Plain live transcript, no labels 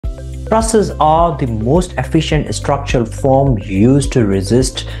Trusses are the most efficient structural form used to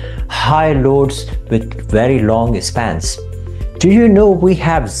resist high loads with very long spans. Do you know we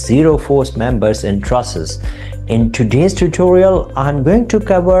have zero force members in trusses? In today's tutorial, I'm going to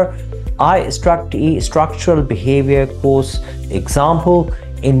cover IStructE structural behavior course example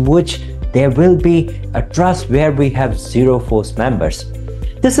in which there will be a truss where we have zero force members.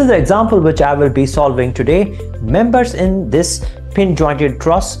 This is the example which I will be solving today. Members in this pin jointed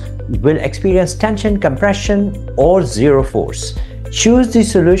truss will experience tension, compression or zero force. Choose the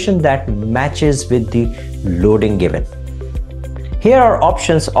solution that matches with the loading given. Here are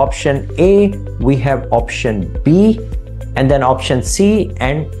options. Option A, we have option B, and then option C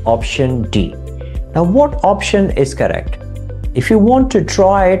and option D. Now what option is correct? If you want to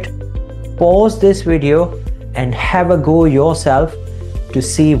try it, pause this video and have a go yourself to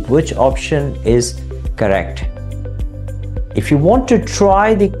see which option is correct. If you want to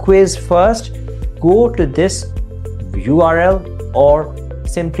try the quiz first, go to this URL or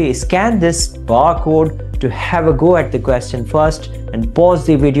simply scan this barcode to have a go at the question first and pause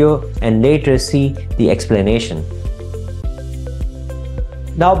the video and later see the explanation.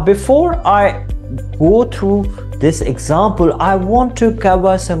 Now before I go through this example, I want to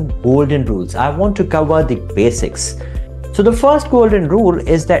cover some golden rules. I want to cover the basics. So the first golden rule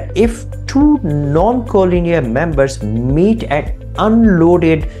is that if two non-collinear members meet at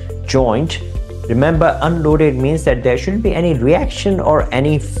unloaded joint, remember unloaded means that there shouldn't be any reaction or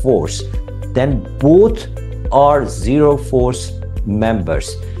any force, then both are zero force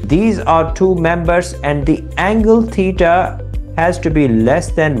members. These are two members and the angle theta has to be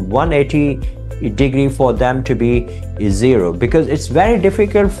less than 180 degree for them to be zero, because it's very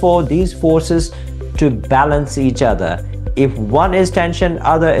difficult for these forces to balance each other. If one is tension,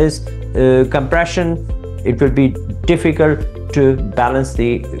 other is compression, it will be difficult to balance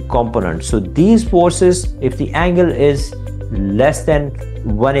the component. So these forces, if the angle is less than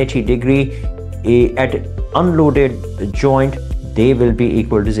 180 degree at unloaded joint, they will be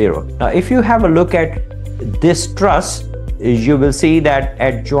equal to zero. Now if you have a look at this truss, you will see that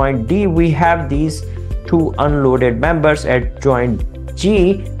at joint D we have these two unloaded members. At joint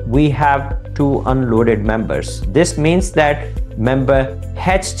G we have two unloaded members. This means that member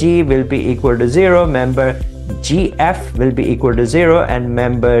HG will be equal to 0, member GF will be equal to 0, and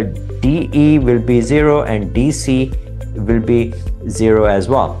member DE will be 0, and DC will be 0 as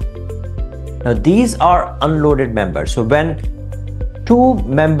well. Now these are unloaded members. So when two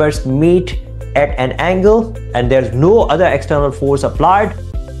members meet at an angle and there's no other external force applied,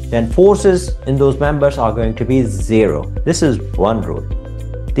 then forces in those members are going to be 0. This is one rule.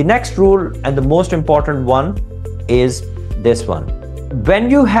 The next rule, and the most important one, is this one.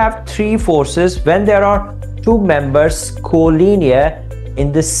 When you have three forces, when there are two members collinear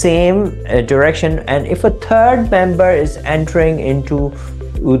in the same direction, and if a third member is entering into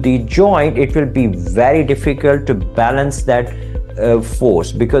the joint, it will be very difficult to balance that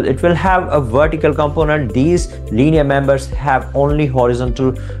force, because it will have a vertical component. These linear members have only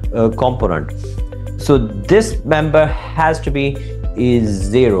horizontal component. So this member has to be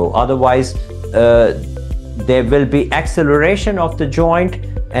 0, otherwise there will be acceleration of the joint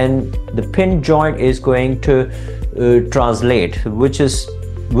and the pin joint is going to translate, which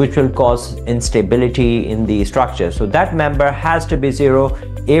will cause instability in the structure. So that member has to be 0.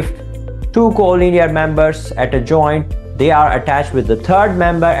 If two collinear members at a joint, they are attached with the third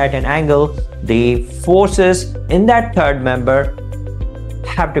member at an angle, the forces in that third member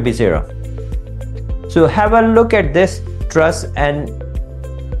have to be 0. So have a look at this truss and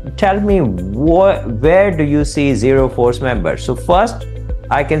tell me where do you see zero force member. So first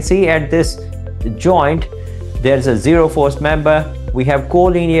I can see at this joint there's a zero force member. We have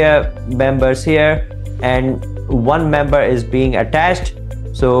collinear members here and one member is being attached.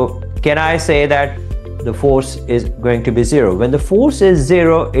 So can I say that the force is going to be 0? When the force is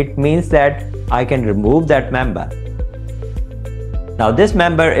 0, it means that I can remove that member. Now this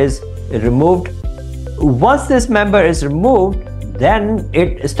member is removed. Once this member is removed, then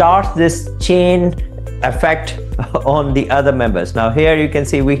it starts this chain effect on the other members. Now here you can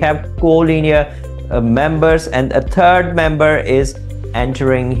see we have collinear members and a third member is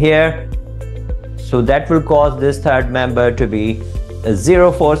entering here. So that will cause this third member to be a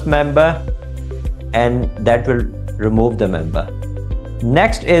zero force member, and that will remove the member.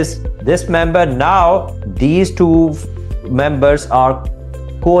 Next is this member. Now these two members are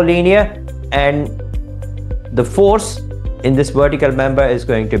collinear and the force in this vertical member is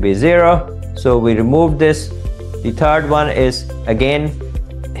going to be 0. So we remove this. The third one is again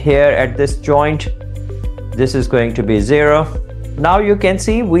here at this joint. This is going to be 0. now you can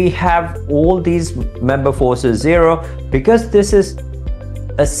see we have all these member forces 0 because this is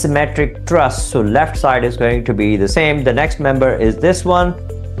a symmetric truss. So left side is going to be the same. The next member is this one.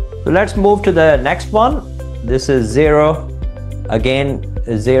 So let's move to the next one. This is 0, again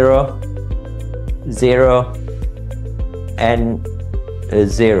 0, 0 and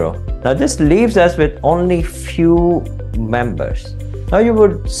 0. Now this leaves us with only few members. Now you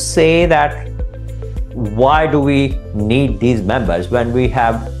would say that why do we need these members when we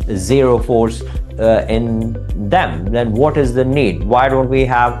have 0 force in them? Then what is the need? Why don't we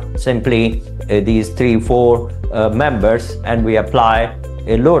have simply these 3-4 members and we apply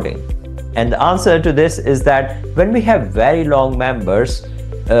a loading? And the answer to this is that when we have very long members,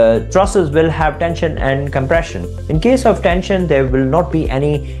 trusses will have tension and compression. In case of tension, there will not be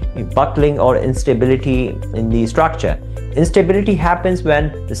any buckling or instability in the structure. Instability happens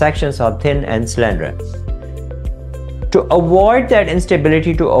when the sections are thin and slender. To avoid that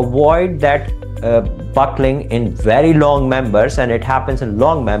instability, to avoid that buckling in very long members, and it happens in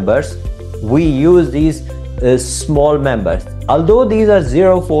long members, we use these small members. Although these are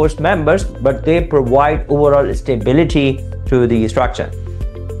 0 force members, but they provide overall stability to the structure.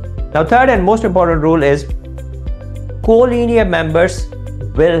 Now, third and most important rule is collinear members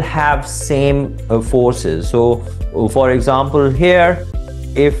will have same forces. So for example, here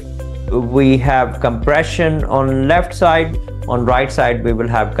if we have compression on left side, on right side we will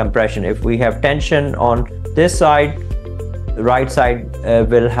have compression. If we have tension on this side, right side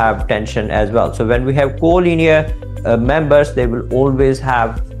will have tension as well. So when we have collinear members, they will always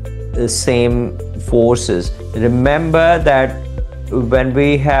have the same forces. Remember that when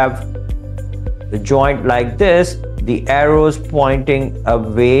we have a joint like this, the arrows pointing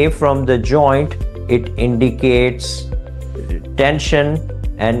away from the joint, it indicates tension,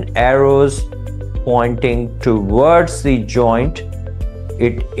 and arrows pointing towards the joint,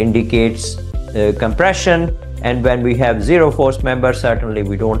 it indicates compression. And when we have 0 force members, certainly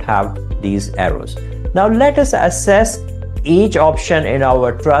we don't have these arrows. Now let us assess each option in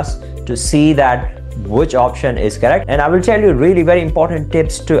our truss to see that which option is correct. And I will tell you really very important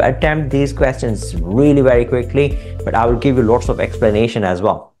tips to attempt these questions really very quickly, but I will give you lots of explanation as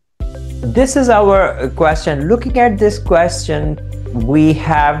well. This is our question. Looking at this question, we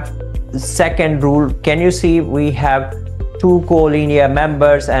have the second rule. Can you see we have 2 collinear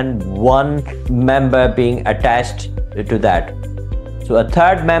members and 1 member being attached to that? So a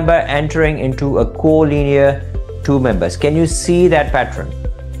third member entering into a collinear 2 members. Can you see that pattern?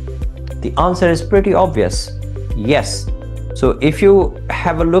 The answer is pretty obvious. Yes. So if you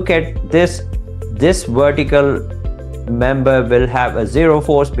have a look at this vertical member will have a 0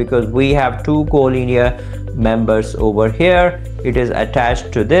 force because we have 2 collinear members over here. It is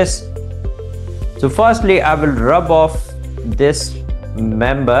attached to this. So firstly, I will rub off this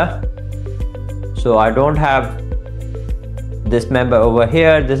member. So I don't have this member over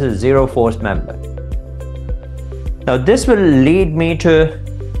here. This is 0 force member. Now this will lead me to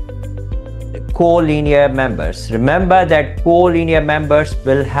collinear members. Remember that collinear members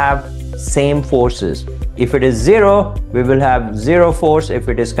will have same forces. If it is 0, we will have 0 force. If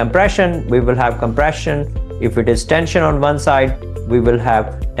it is compression, we will have compression. If it is tension on one side, we will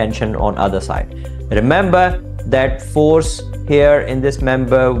have tension on other side. Remember that force here in this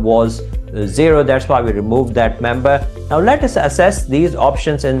member was 0. That's why we removed that member. Now let us assess these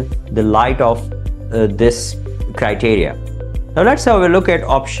options in the light of this criteria. Now let's have a look at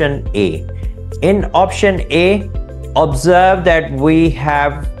option A. In option A, observe that we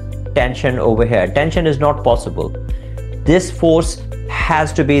have tension over here. Tension is not possible. This force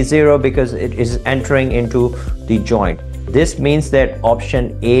has to be 0 because it is entering into the joint. This means that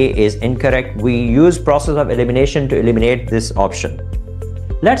option A is incorrect. We use process of elimination to eliminate this option.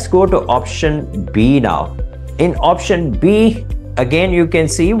 Let's go to option B now. In option B, again you can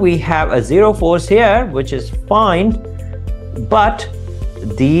see we have a 0 force here, which is fine, but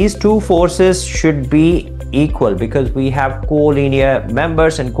these 2 forces should be equal because we have collinear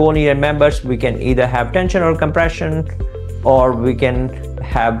members, and collinear members we can either have tension or compression, or we can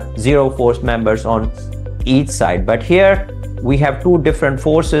have 0 force members on each side. But here we have 2 different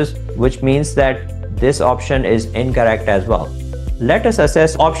forces, which means that this option is incorrect as well. Let us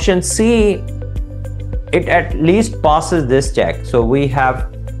assess option C. It at least passes this check. So we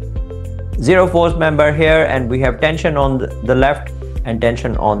have 0 force member here, and we have tension on the left and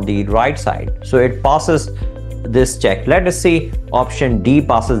tension on the right side. So it passes this check. Let us see option D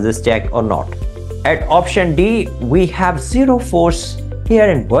passes this check or not. At option D, we have 0 force here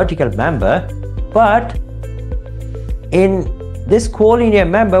in vertical member, but in this collinear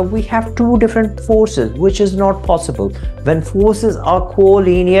member, we have two different forces, which is not possible. When forces are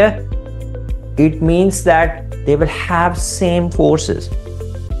collinear, it means that they will have same forces,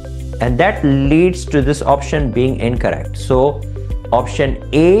 and that leads to this option being incorrect. So option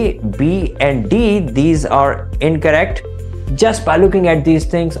A, B and D, these are incorrect. Just by looking at these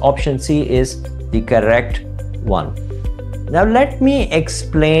things, option C is the correct one. Now let me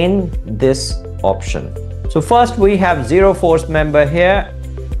explain this option. So first we have zero force member here.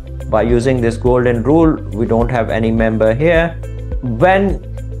 By using this golden rule, we don't have any member here. When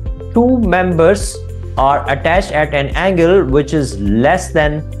two members are attached at an angle which is less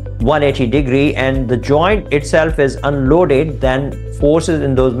than 180 degree and the joint itself is unloaded, then forces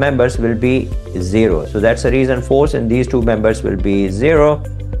in those members will be zero. So that's the reason force in these two members will be zero,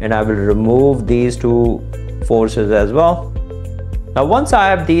 and I will remove these two forces as well. Now once I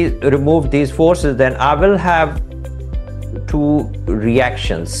have removed these forces, then I will have two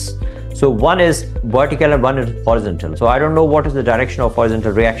reactions. So one is vertical and one is horizontal. So I don't know what is the direction of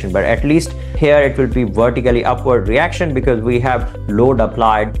horizontal reaction, but at least here it will be vertically upward reaction because we have load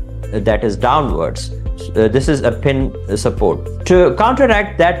applied that is downwards. This is a pin support. To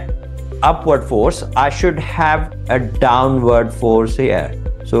counteract that upward force, I should have a downward force here.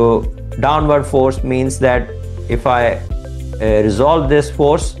 So downward force means that if I resolve this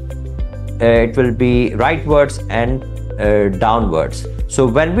force, it will be rightwards and downwards. So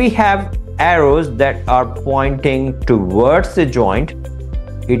when we have arrows that are pointing towards the joint,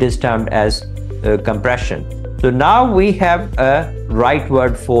 it is termed as compression. So now we have a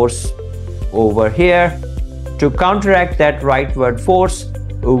rightward force over here. To counteract that rightward force,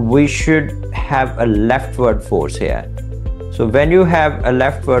 we should have a leftward force here. So when you have a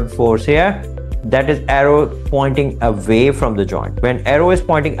leftward force here, that is arrow pointing away from the joint. When arrow is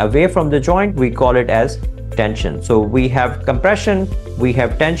pointing away from the joint, we call it as tension. So we have compression, we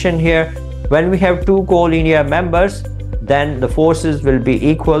have tension here. When we have two collinear members, then the forces will be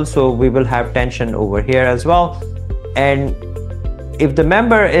equal, so we will have tension over here as well. And if the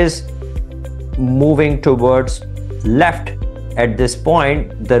member is moving towards left at this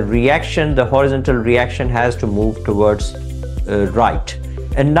point, the reaction, the horizontal reaction, has to move towards right.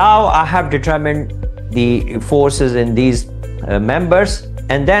 And now I have determined the forces in these members,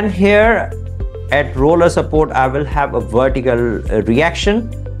 and then here at roller support I will have a vertical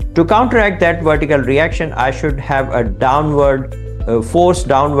reaction. To counteract that vertical reaction, I should have a downward force.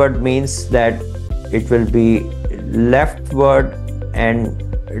 Downward means that it will be leftward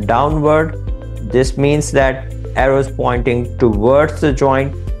and downward. This means that arrows pointing towards the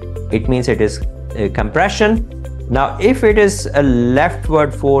joint, it means it is compression. Now if it is a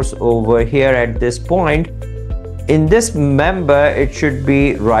leftward force over here at this point, in this member it should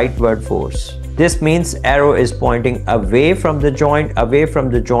be rightward force. This means arrow is pointing away from the joint. Away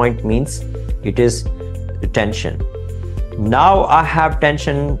from the joint means it is tension. Now I have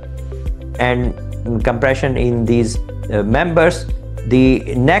tension and compression in these members.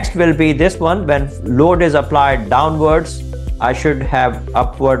 The next will be this one. When load is applied downwards, I should have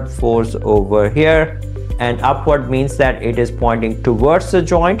upward force over here, and upward means that it is pointing towards the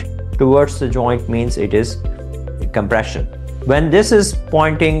joint. Towards the joint means it is compression. When this is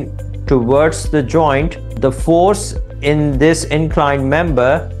pointing towards the joint, the force in this inclined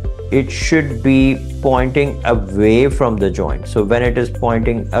member, it should be pointing away from the joint. So when it is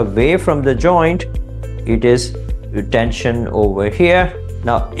pointing away from the joint, it is tension over here.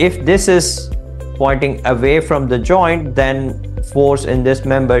 Now if this is pointing away from the joint, then force in this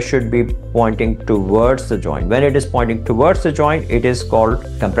member should be pointing towards the joint. When it is pointing towards the joint, it is called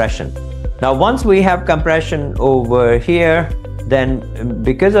compression. Now once we have compression over here, then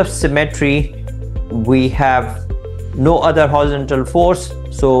because of symmetry we have no other horizontal force,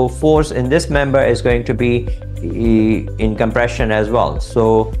 so force in this member is going to be in compression as well.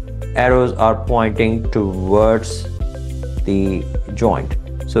 So arrows are pointing towards the joint.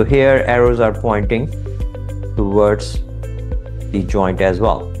 So here arrows are pointing towards the joint as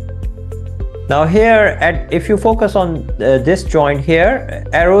well. Now here, if you focus on this joint here,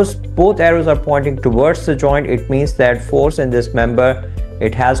 both arrows are pointing towards the joint. It means that force in this member,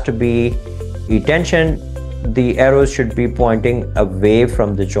 it has to be tension. The arrows should be pointing away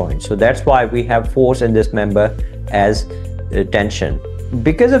from the joint. So that's why we have force in this member as tension.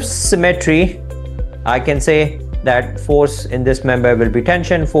 Because of symmetry, I can say that force in this member will be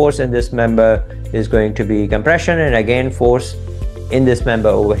tension, force in this member is going to be compression, and again force in this member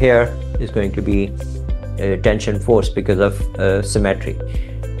over here is going to be tension force because of symmetry.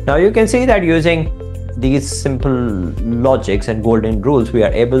 Now you can see that using these simple logics and golden rules, we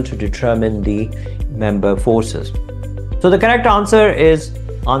are able to determine the member forces. So the correct answer is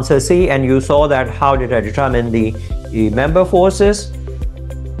answer C, and you saw that how did I determine the member forces.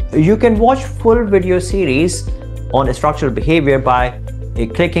 You can watch full video series on structural behavior by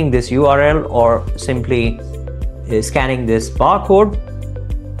clicking this URL or simply scanning this barcode.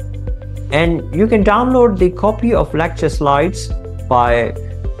 And you can download the copy of lecture slides by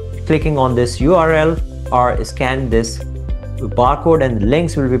clicking on this URL or scan this barcode, and the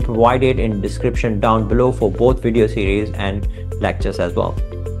links will be provided in description down below for both video series and lectures as well.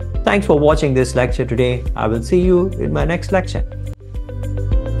 Thanks for watching this lecture today. I will see you in my next lecture.